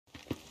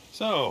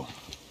So,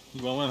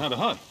 you want to learn how to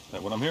hunt? Is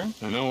that what I'm hearing?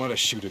 I know how to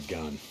shoot a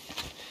gun.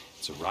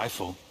 It's a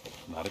rifle,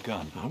 not a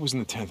gun. I was in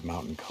the 10th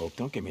Mountain Cope.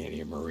 Don't give me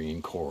any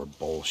Marine Corps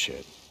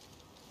bullshit.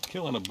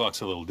 Killing a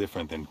buck's a little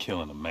different than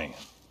killing a man.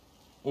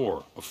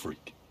 Or a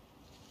freak.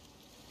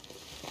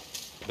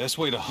 The best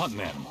way to hunt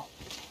an animal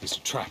is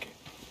to track it.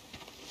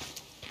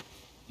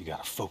 You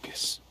gotta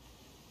focus.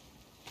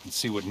 And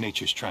see what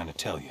nature's trying to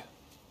tell you.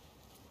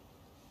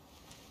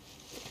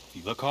 If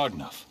you look hard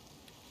enough,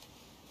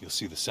 you'll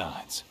see the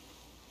signs.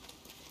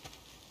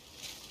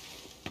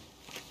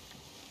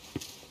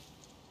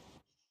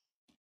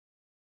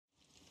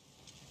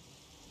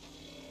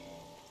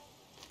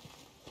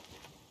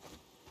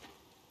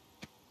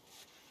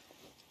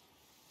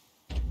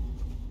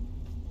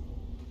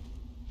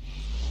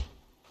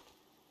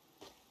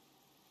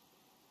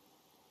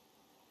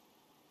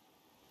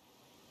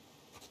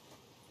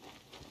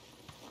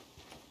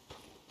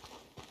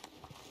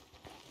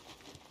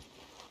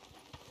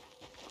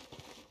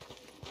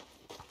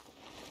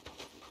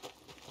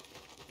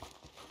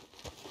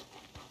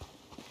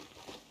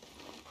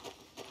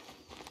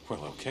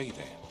 Well, okay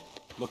then.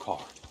 Look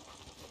hard.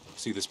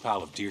 See this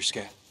pile of deer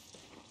scat?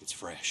 It's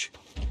fresh.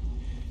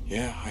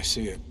 Yeah, I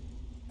see it.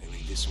 They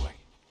lead this way.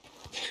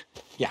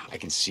 Yeah, I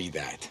can see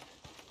that.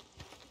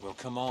 Well,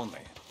 come on then.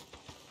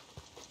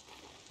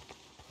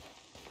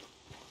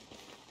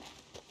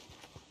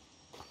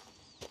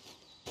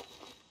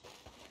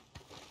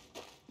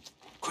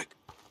 Quick,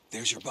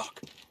 there's your buck.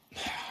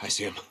 I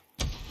see him.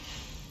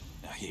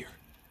 Now here,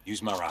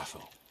 use my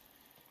rifle.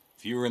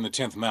 If you were in the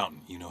 10th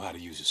Mountain, you know how to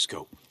use a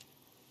scope.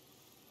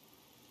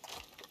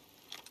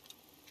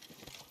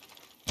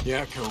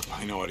 Yeah, Cope,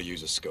 I know how to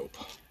use a scope.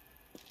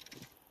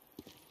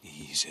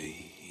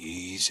 Easy,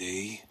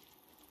 easy.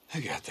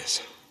 I got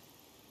this.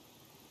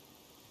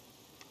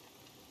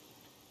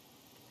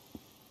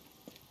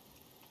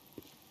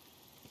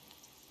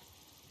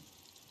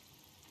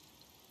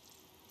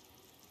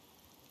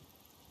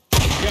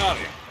 Got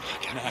him.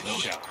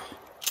 Nice shot.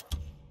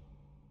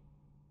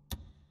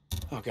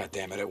 Oh,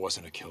 goddammit, it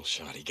wasn't a kill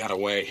shot. He got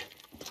away.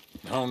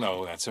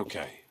 No, that's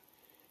okay.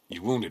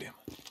 You wounded him.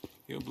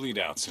 He'll bleed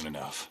out soon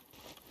enough.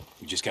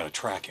 We just gotta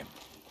track him.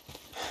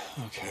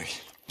 Okay.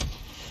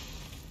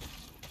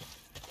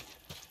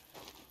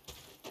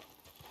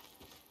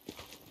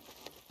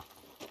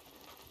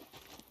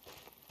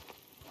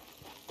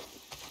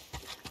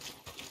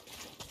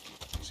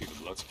 See the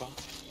blood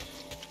spots?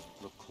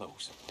 Look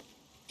close.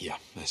 Yeah,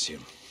 I see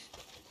him.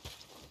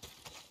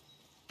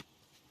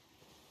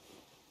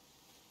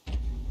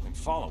 Then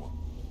follow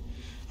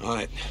him. All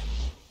right.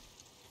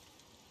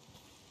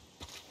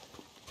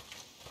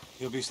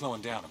 He'll be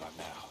slowing down about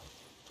now.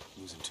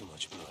 Losing too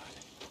much blood.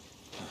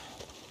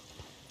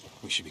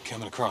 We should be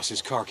coming across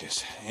his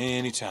carcass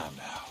any time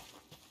now.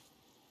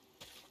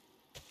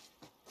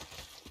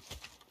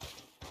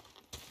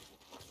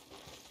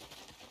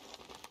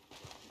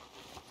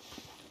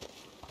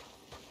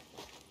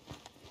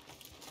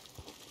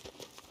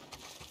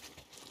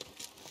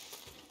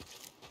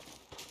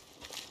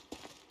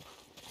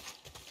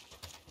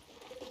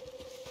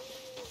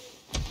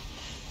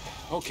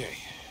 Okay,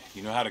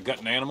 you know how to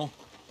gut an animal?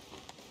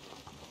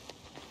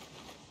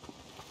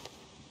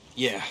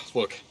 Yeah,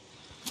 look.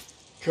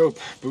 Cope,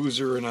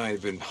 Boozer and I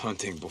have been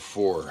hunting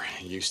before.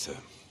 Used to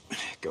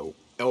go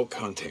elk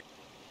hunting.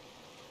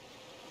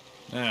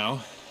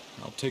 Now,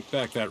 I'll take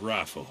back that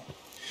rifle.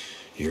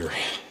 Here,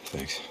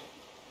 thanks.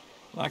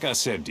 Like I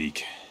said,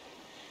 Deke,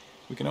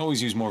 we can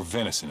always use more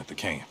venison at the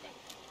camp.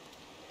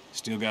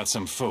 Still got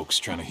some folks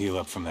trying to heal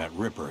up from that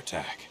Ripper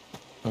attack.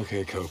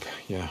 Okay, Cope.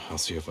 Yeah, I'll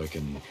see if I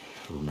can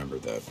remember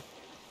that.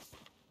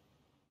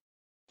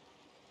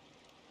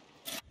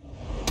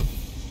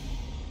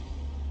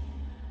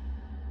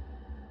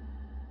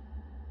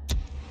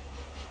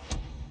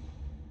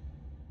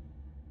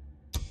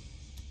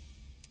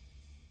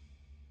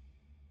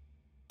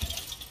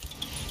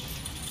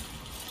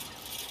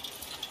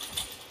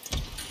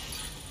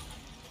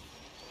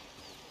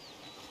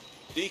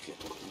 Deacon,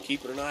 I'm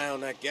keeping an eye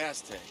on that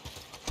gas tank.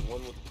 The one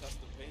with the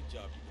custom paint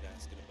job you've been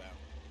asking about.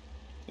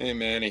 Hey,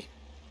 Manny.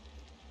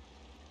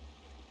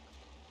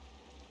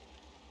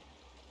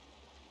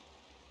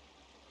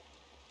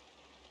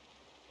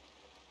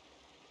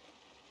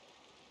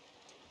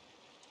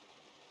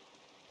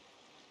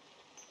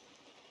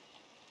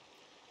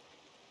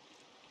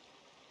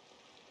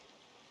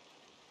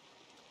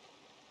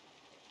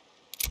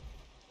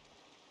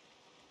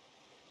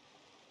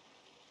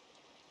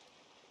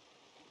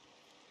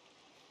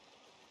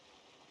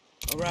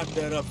 I'll wrap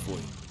that up for you.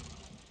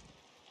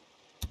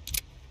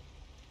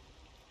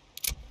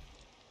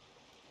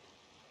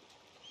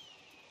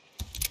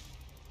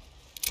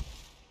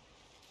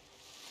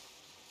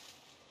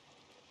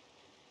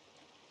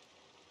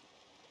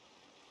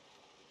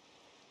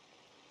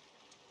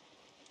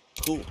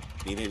 Cool.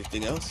 Need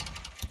anything else?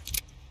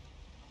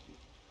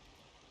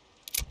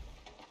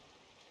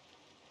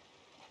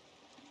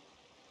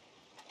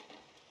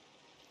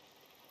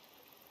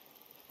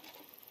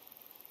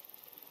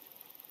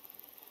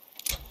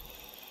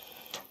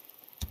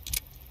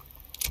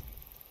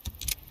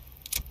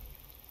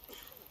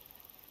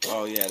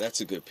 Oh, yeah,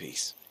 that's a good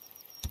piece.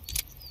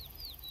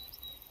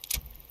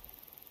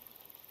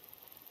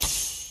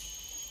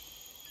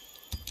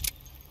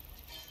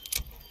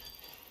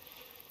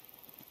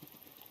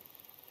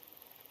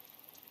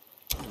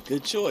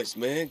 Good choice,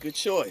 man. Good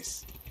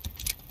choice.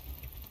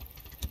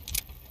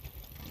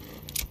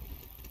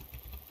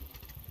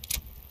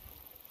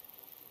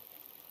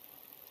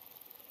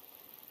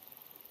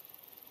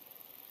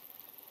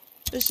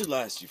 This should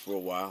last you for a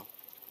while.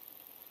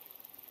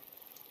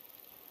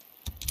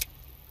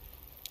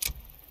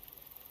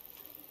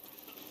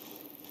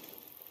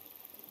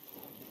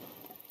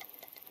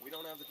 We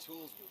don't have the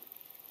tools,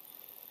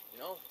 you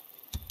know?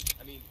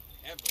 I mean,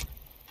 ever.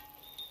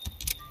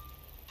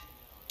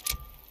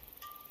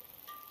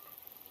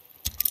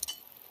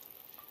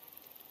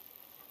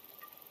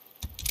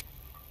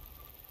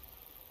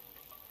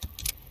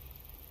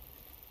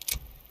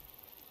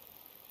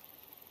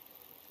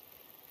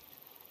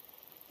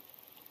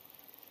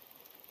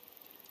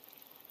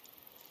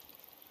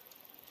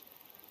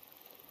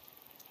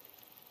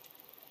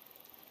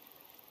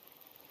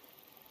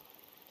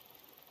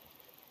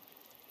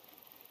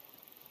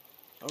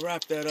 I'll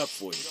wrap that up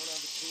for you. We don't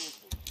have the tools,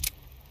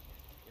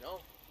 you know?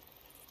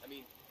 I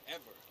mean,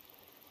 ever.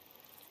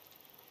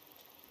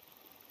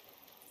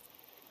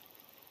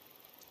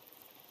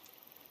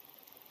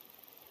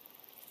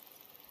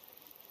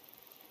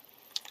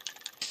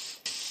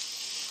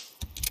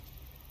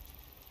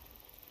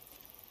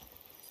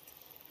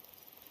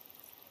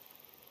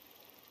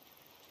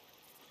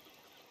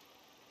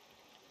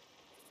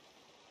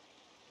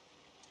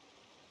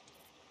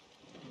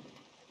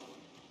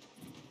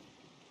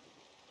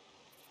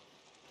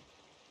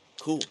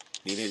 Cool.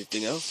 Need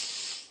anything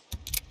else?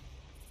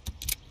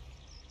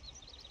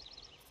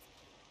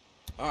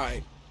 All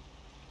right.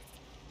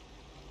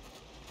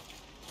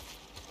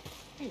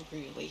 I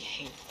really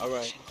hate All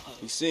right. fashion clothes.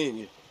 Be seeing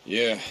you.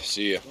 Yeah,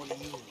 see ya. What do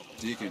you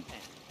need? Deacon.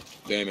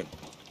 Damon.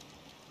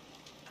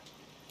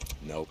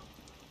 Nope.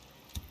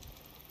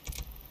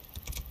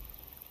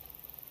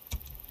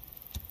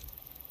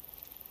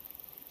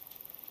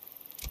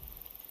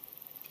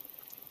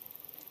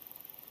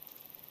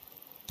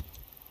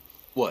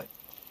 What?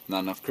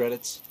 Not enough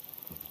credits?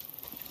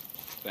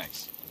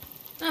 Thanks.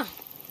 Oh,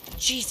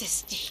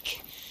 Jesus,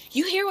 Deke.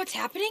 You hear what's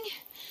happening?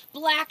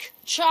 Black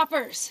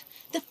choppers.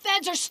 The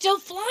feds are still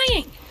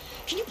flying.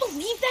 Can you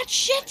believe that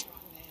shit?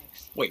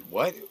 Wait,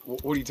 what?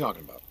 What are you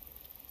talking about?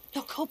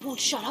 No, Cope won't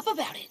shut up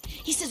about it.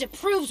 He says it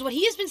proves what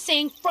he has been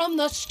saying from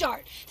the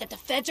start, that the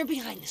feds are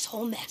behind this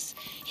whole mess.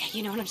 Yeah,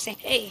 you know what I'm saying?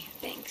 Hey,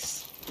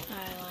 thanks.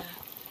 I'll,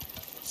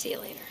 see you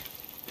later.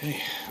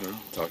 Hey, well,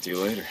 talk to you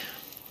later.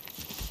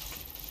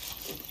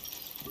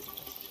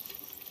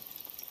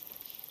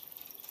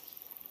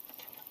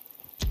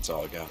 That's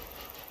all I got.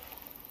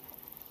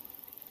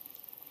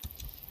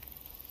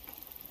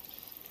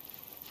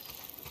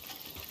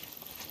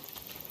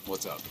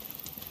 What's up?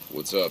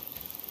 What's up?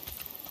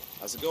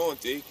 How's it going,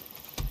 Deke?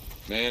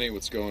 Manny,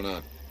 what's going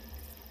on?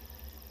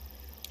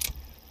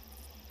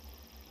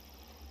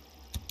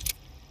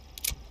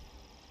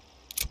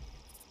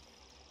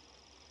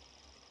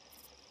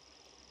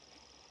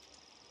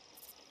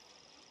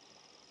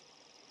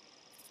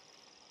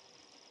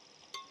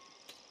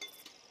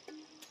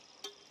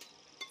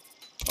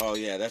 Oh,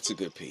 yeah, that's a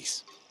good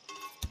piece.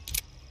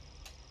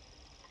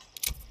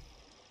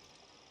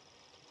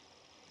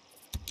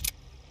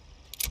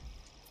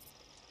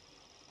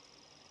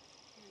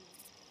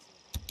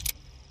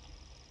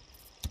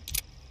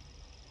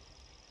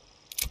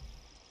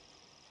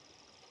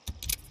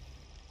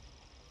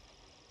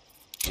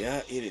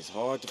 Yeah, it is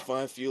hard to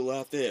find fuel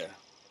out there.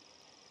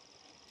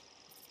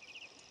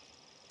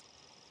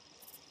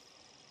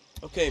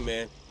 Okay,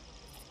 man.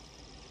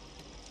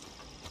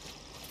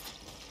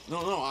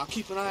 No, I'll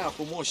keep an eye out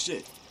for more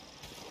shit.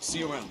 See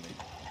you around, man.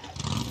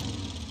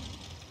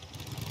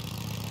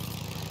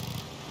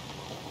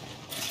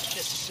 Just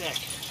a sec.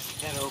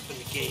 Gotta open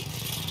the gate.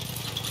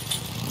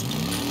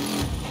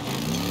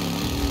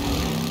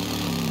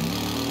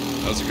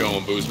 How's it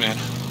going, booze man?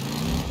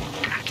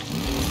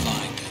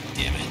 Fine,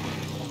 goddammit.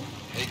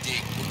 Hey,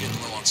 Deke, we're getting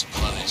low on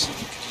supplies. We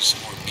could use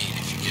some more meat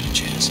if you get a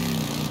chance.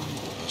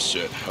 Oh,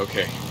 shit,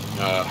 okay.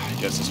 I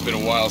guess it's been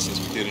a while since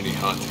we did any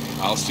hunting.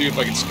 I'll see if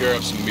I can scare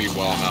up some meat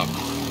while I'm out.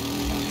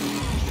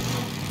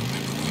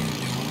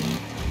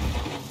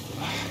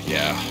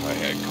 Yeah, I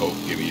had Cope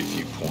give me a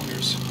few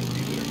pointers,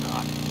 believe it or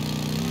not.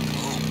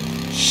 Oh,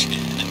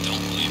 shit, don't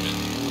believe it.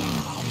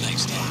 Oh,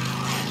 thanks, Doc.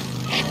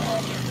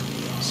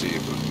 See you,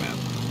 booze man.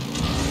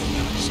 Alright,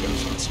 now I just gotta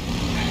find some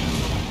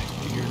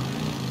deer,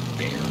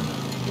 bear,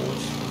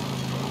 wolf.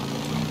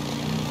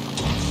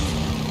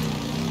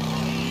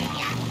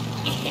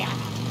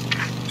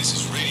 This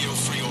is Radio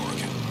Free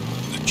Oregon.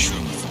 The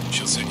truth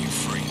shall set you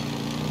free.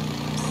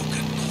 Broke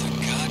another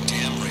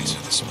goddamn razor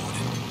this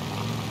morning.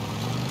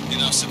 In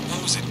our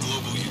supposed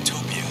global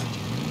utopia,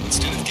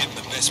 instead of getting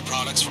the best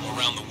products from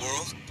around the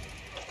world,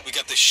 we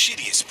got the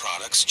shittiest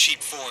products cheap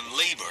foreign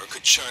labor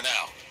could churn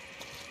out.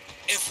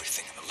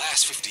 Everything in the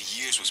last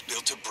 50 years was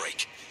built to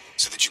break,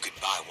 so that you could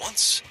buy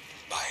once,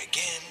 buy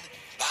again,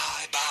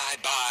 Bye.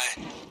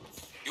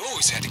 You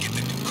always had to get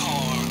the new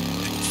car,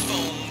 the new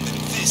phone, the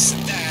new this and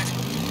that.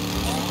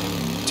 All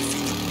to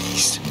feed the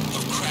beast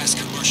of crass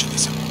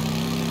commercialism.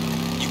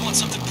 You want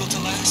something built to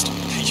last?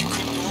 You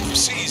couldn't go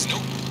overseas, nope.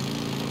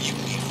 You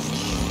need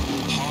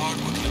real,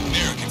 hard-working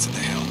Americans at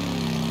the helm.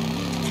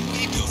 When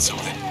we build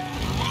something,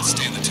 it'll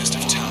stand the test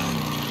of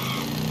time.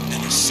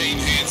 And the same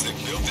hands that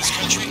built this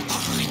country,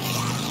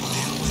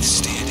 they'll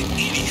withstand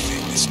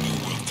anything this new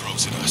world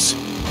throws at us.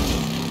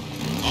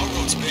 Our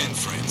roads bend,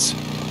 friends,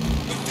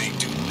 but they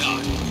do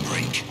not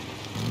break.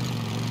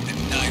 And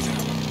neither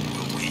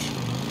will we.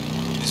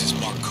 This is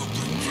Mark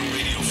Copeland from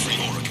Radio Free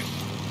Oregon.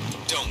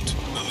 Don't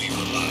believe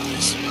the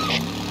lies.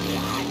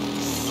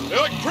 They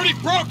look pretty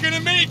broken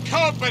to me,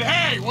 Cope, but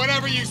hey,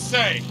 whatever you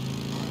say.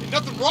 Ain't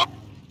nothing wrong.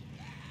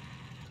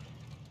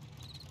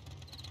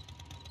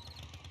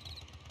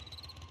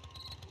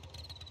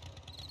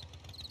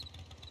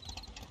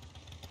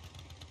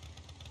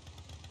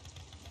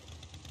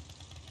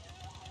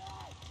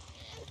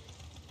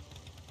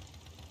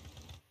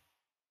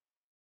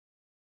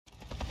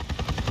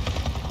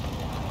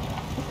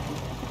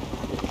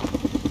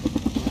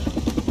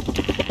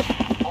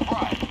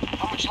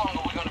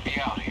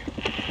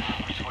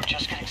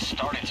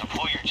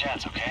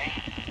 Okay?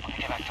 Let me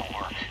get back to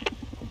work.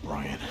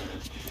 Brian,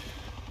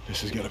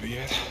 this is gonna be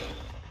it.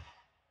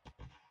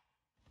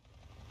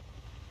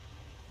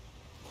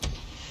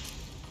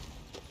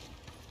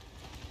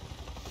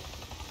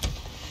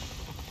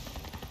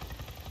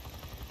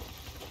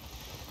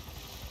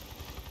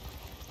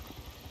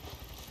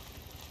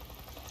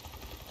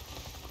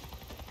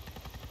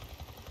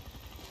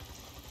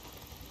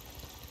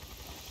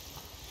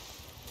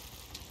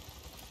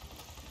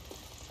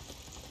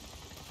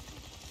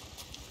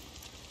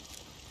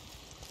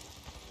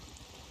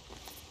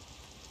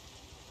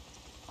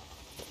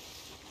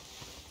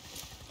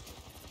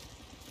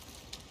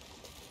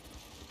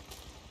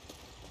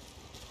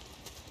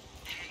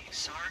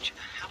 Sarge,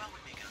 how about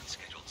we make an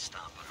unscheduled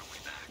stop on our way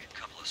back? A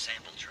couple of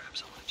sample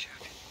traps I want to check.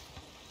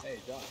 Hey,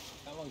 Doc,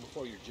 how long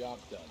before your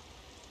job's done?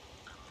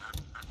 I'm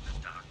not the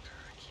doctor.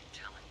 I keep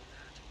telling you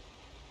that.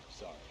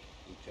 Sorry,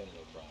 Lieutenant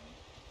O'Brien.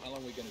 How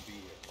long are we gonna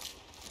be here?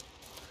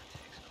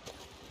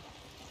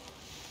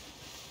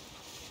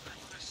 I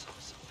thought I saw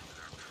something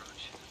with our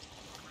approach.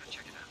 I'm gonna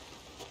check it out.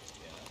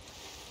 Yeah?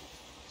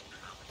 It's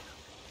probably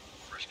nothing.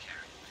 Fresh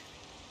carrion, maybe.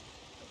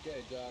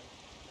 Okay, Doc.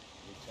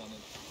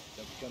 Lieutenant,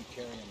 don't become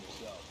carrying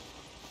yourself.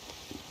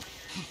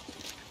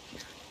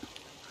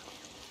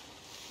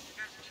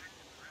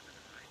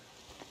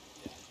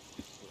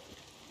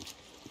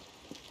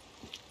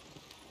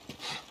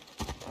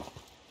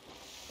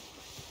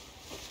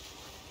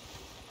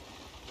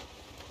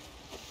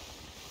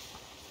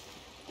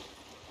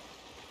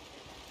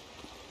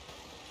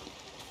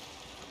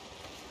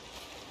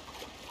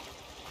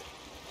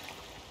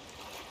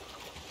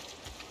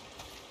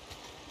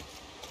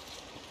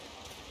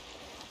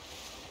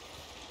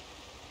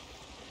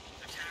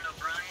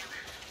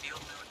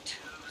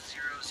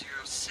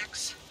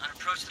 On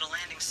approach to the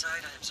landing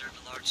site, I observed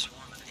a large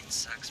swarm of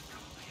insects,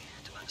 probably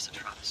Deacon or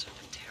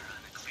Diptera,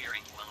 in a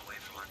clearing well away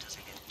from our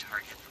designated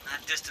target. From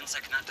that distance, I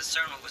could not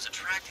discern what was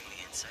attracting the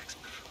insects,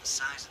 but from the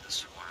size of the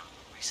swarm,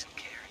 recent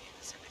carrion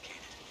is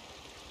indicated.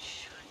 It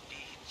should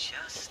be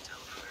just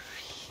over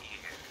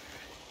here.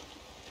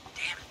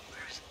 Damn it,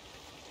 where is it?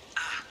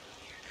 Ah,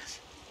 here it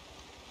is.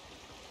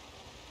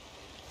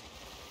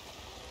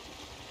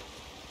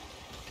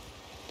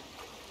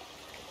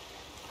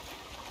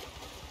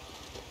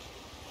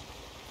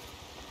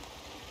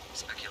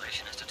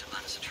 Speculation as to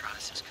Deacon is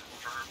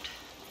confirmed.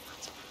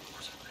 Lots of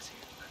reports are busy,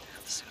 but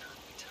have the suit on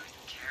me tight.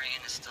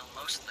 Carrion is still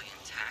mostly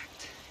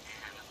intact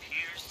and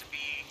appears to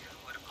be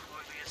what a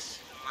Corvius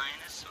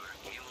minus or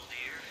mule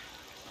deer.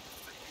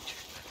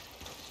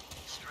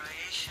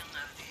 Striation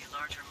of the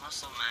larger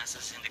muscle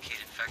masses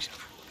indicate infection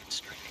of Hooligan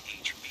strain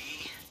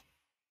HB.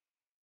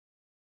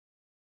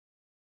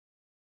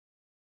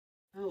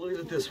 Well, look at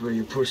it this way,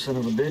 you poor son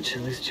of a bitch.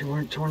 At least you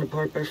weren't torn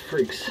apart by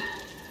freaks.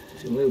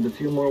 If you lived a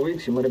few more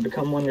weeks, you might have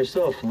become one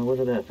yourself. Now,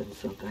 wouldn't that have been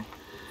something?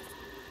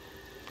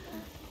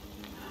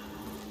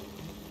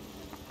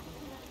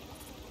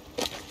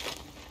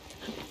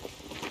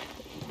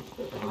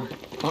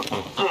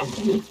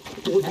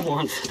 What do you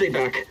want? Stay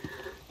back.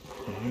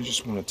 I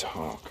just want to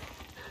talk.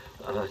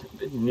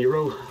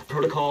 Nero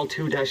Protocol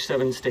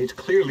 2-7 states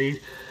clearly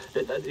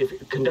that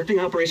if conducting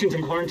operations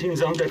in quarantine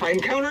zones, that if I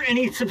encounter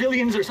any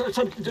civilians or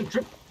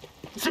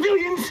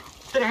civilians,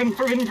 that I'm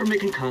forbidden from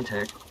making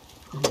contact.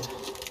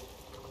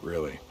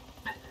 Really?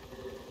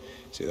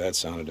 See, that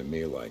sounded to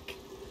me like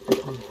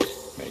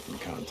making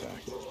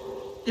contact.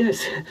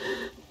 Yes.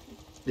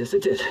 Yes,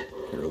 it did.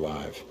 You're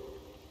alive.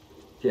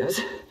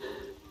 Yes.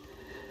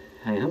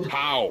 I am.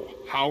 How?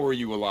 How are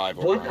you alive,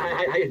 What?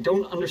 O'Brien? I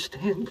don't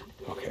understand.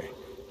 Okay.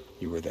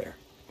 You were there.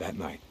 That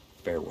night.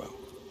 Farewell.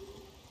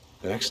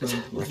 The next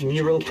night, refugee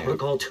Nero camp,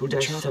 Protocol the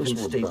choppers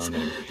 2-7 were states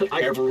burning. that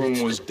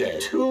Everyone was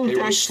dead. They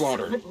were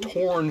slaughtered,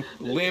 torn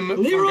limb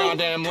for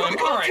goddamn limb.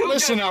 All right,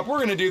 listen up. We're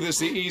gonna do this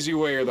the easy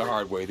way or the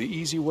hard way. The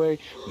easy way,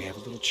 we have a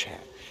little chat.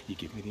 You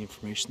give me the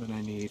information that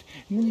I need,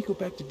 and then you go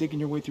back to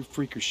digging your way through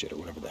freaker shit or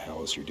whatever the hell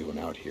else you're doing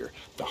out here.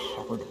 The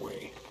hard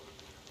way.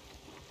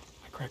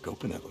 I crack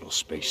open that little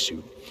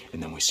spacesuit,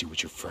 and then we see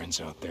what your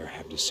friends out there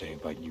have to say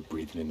about you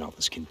breathing in all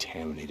this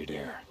contaminated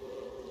air.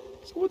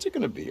 So what's it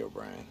gonna be,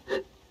 O'Brien?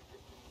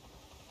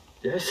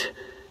 Yes?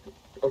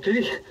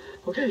 Okay.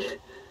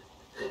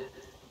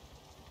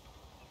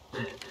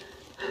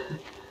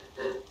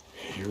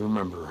 You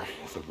remember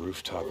at the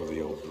rooftop of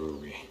the old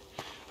brewery,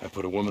 I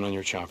put a woman on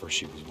your chopper,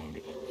 she was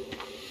wounded.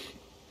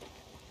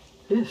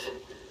 Yes.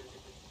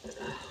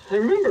 I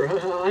remember,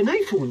 a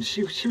knife wound.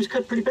 She was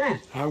cut pretty bad.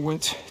 I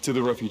went to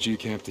the refugee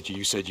camp that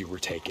you said you were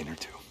taking her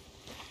to.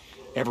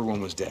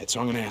 Everyone was dead,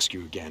 so I'm gonna ask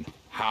you again,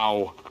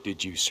 how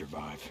did you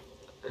survive?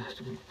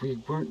 We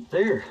weren't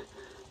there.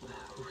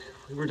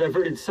 We were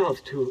diverted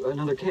south to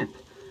another camp.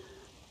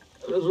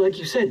 Like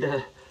you said,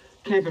 the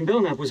camp in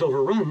Belknap was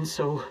overrun,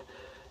 so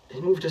they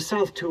moved us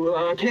south to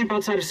a camp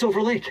outside of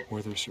Silver Lake.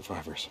 Were there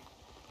survivors?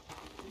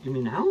 You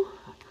mean now?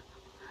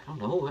 I don't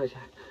know.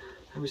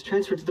 I was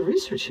transferred to the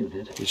research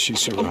unit. Did she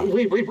survive? Oh,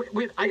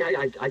 wait.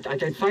 I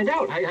can find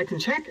out. I can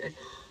check.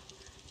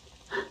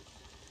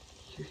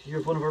 You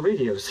have one of our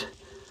radios.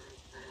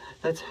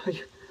 That's how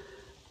you...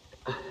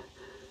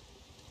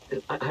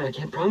 I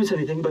can't promise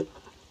anything, but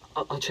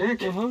I'll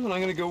check. And I'm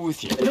gonna go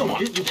with you. No,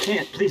 you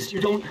can't. Please,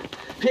 you don't...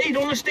 Hey, you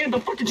don't understand. They'll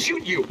fucking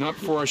shoot you. Not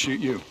before I shoot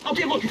you.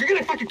 Okay, look, if you're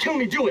gonna fucking kill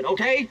me, do it,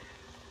 okay?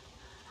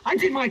 I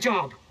did my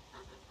job.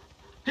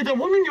 Did that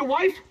woman your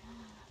wife?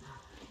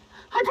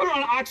 I put her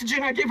on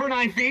oxygen. I gave her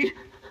an IV.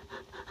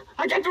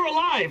 I kept her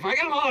alive. I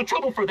got in a lot of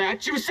trouble for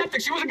that. She was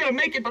septic. She wasn't gonna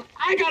make it, but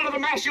I got her to the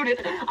MASH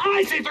unit.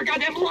 I saved her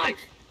goddamn life.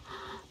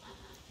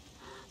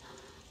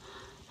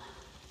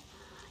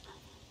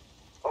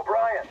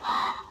 O'Brien,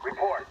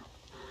 report.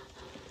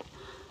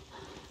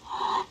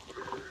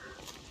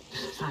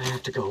 I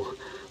have to go.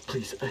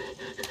 Please,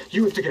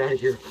 you have to get out of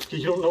here.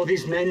 You don't know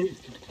these men. You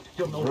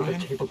don't know what they're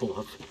capable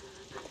of.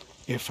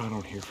 If I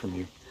don't hear from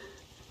you,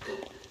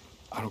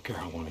 I don't care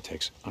how long it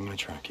takes. I'm gonna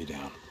track you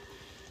down.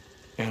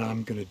 And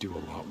I'm gonna do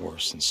a lot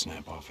worse than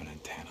snap off an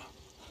antenna.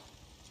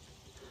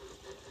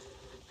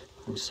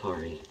 I'm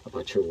sorry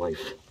about your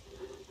wife.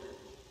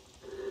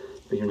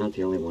 But you're not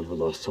the only one who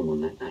lost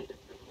someone that night.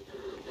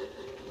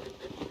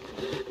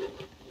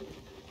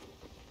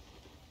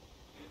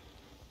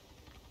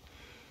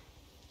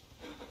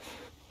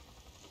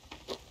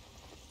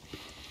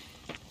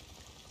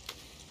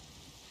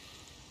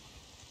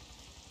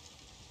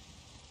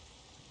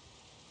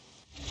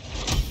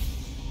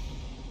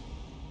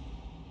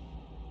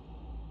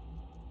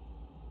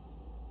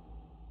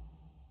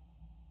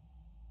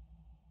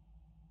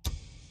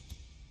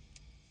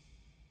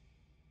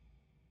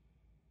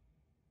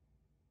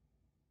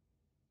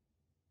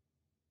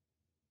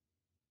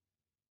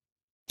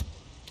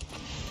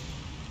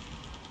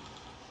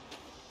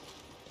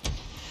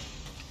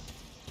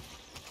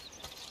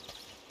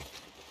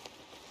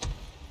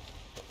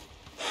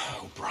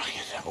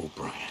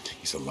 O'Brien,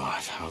 he's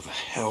alive. How the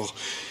hell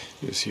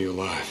is he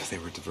alive? They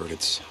were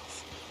diverted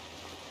south.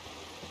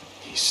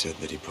 He said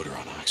that he put her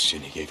on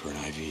oxygen, he gave her an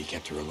IV, he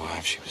kept her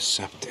alive. She was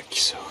septic,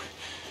 so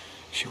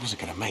she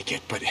wasn't gonna make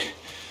it, but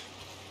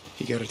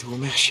he got her to a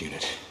MASH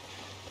unit.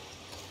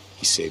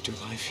 He saved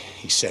her life.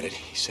 He said it.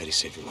 He said he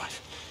saved her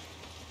life.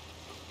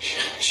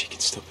 She can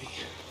still be...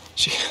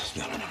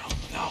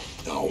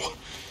 No.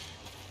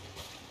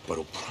 But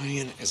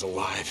O'Brien is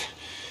alive.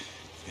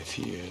 If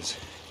he is,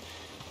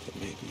 then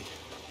maybe...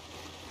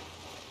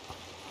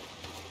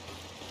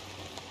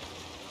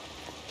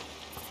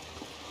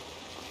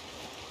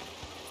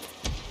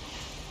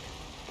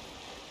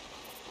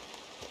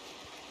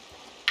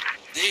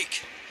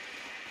 Deke,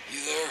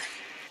 you there?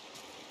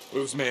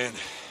 Blues man,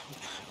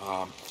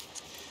 a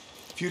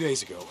few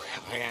days ago,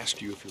 I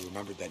asked you if you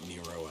remembered that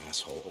Nero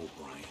asshole,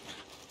 O'Brien.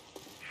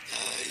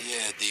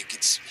 Yeah, Deke,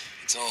 it's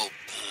all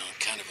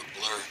kind of a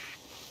blur.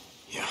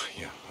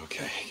 Yeah,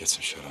 okay. Get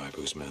some shut-eye,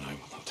 Blues man.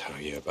 I'll tell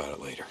you about it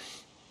later.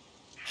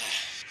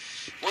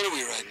 When are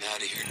we riding out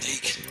of here,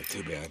 Deke? Doesn't look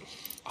too bad.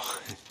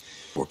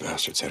 Poor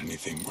bastards had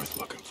anything worth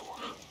looking for.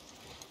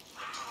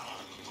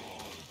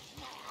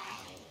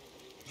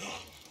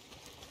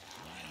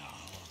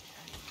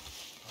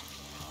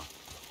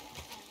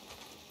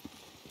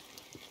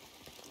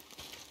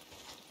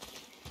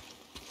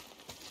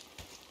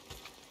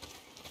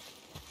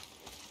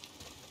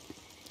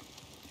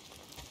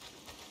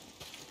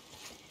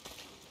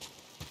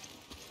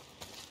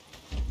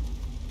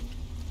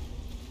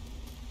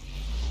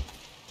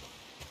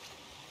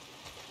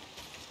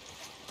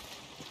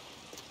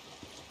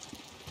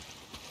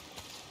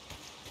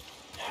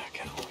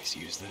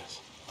 Use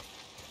this.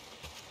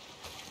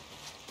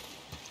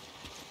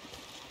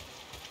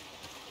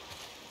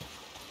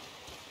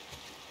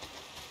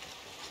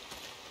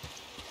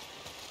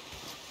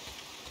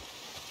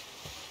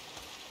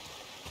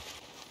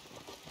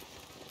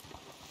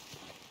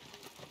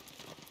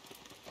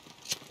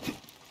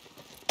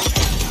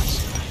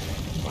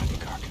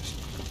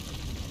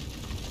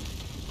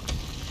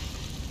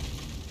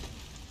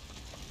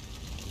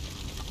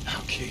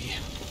 key.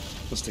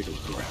 Let's take a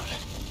look around.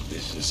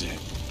 This is it.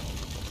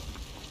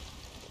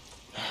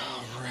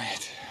 All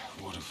right,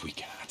 what have we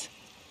got?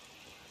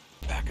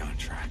 Back on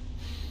track.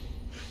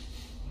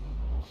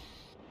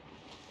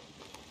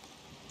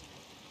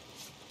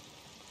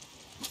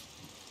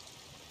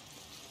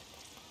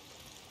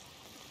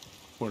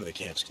 One of the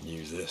camps can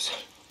use this.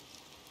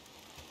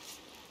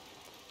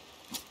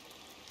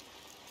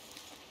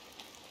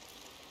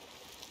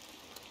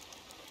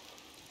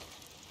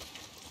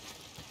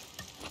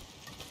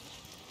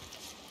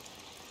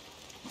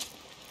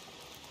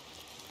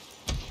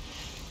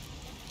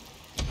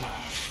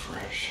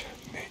 Fresh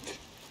meat.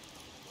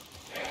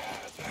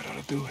 That ought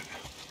to do it.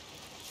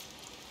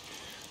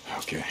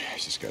 Okay, I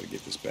just gotta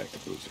get this back to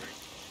Boozer.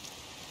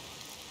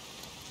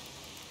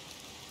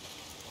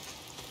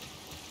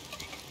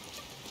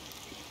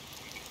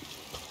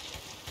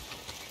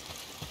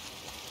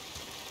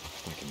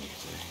 I can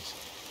use these.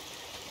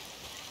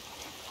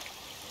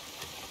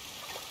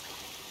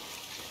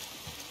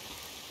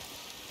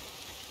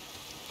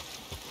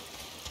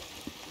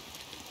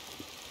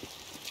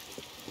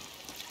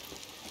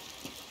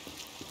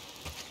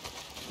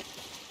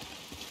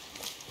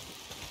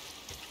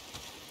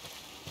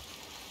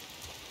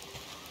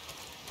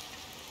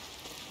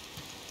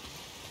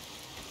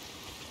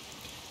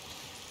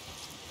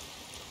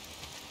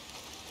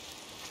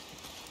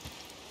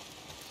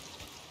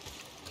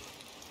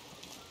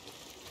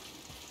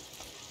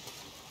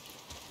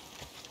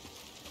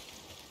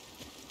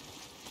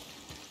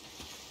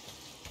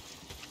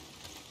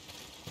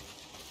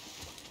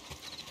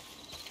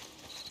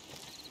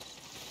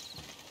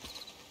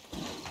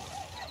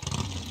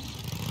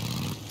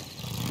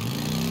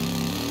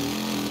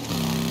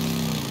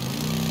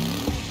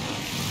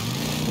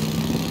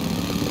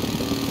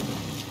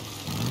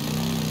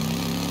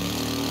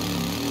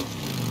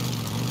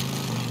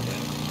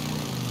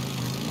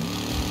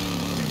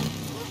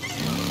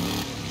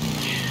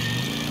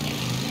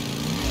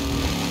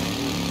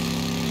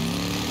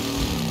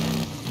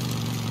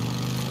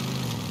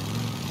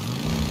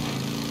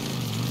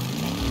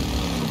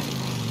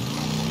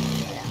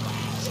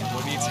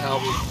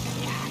 Help.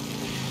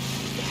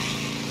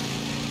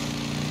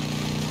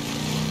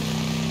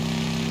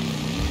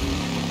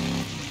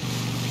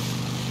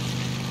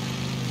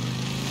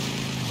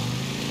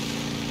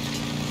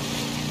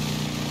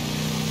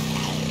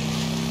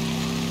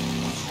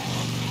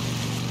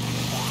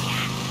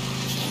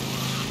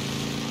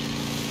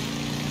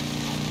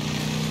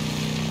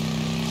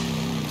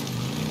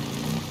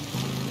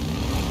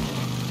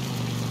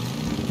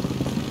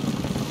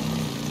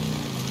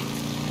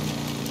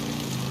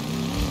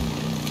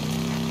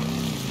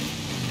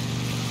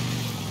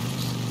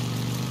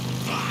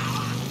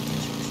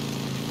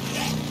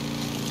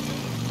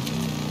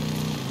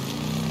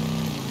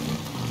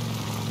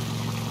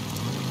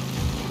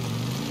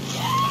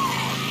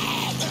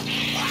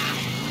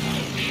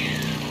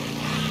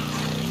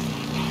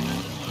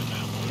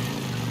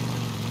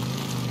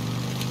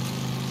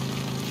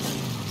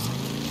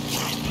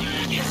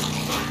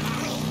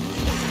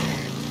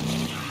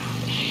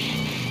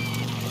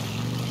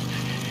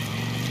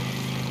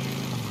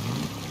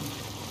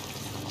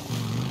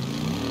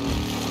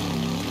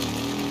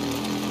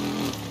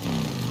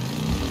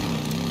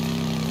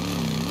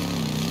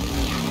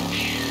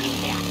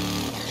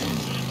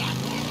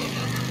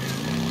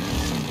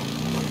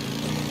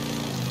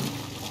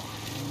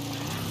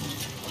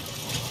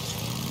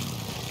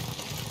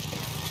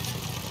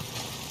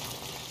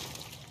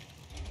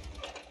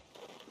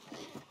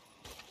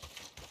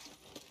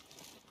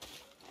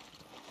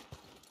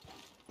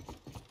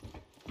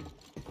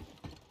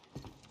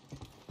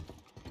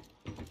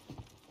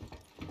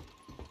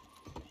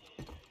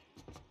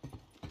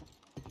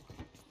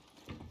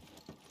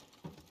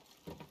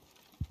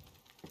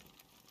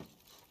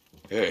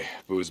 Hey,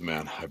 Booze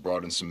Man, I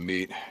brought in some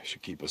meat.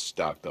 Should keep us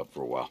stocked up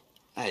for a while.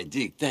 Hey,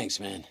 Deke, thanks,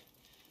 man.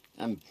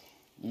 I'm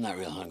not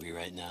real hungry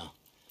right now.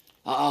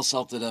 I'll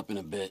salt it up in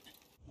a bit.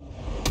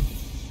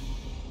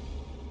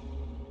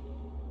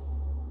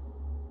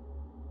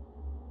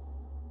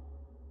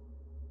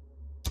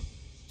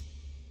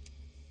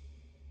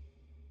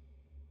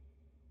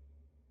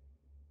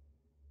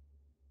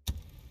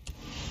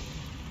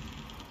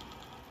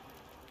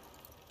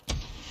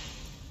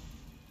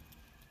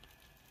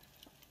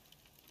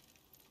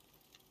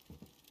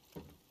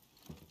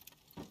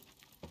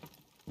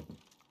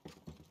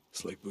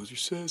 It's like Boozer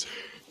says,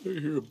 I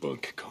hear a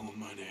bunk calling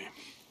my name.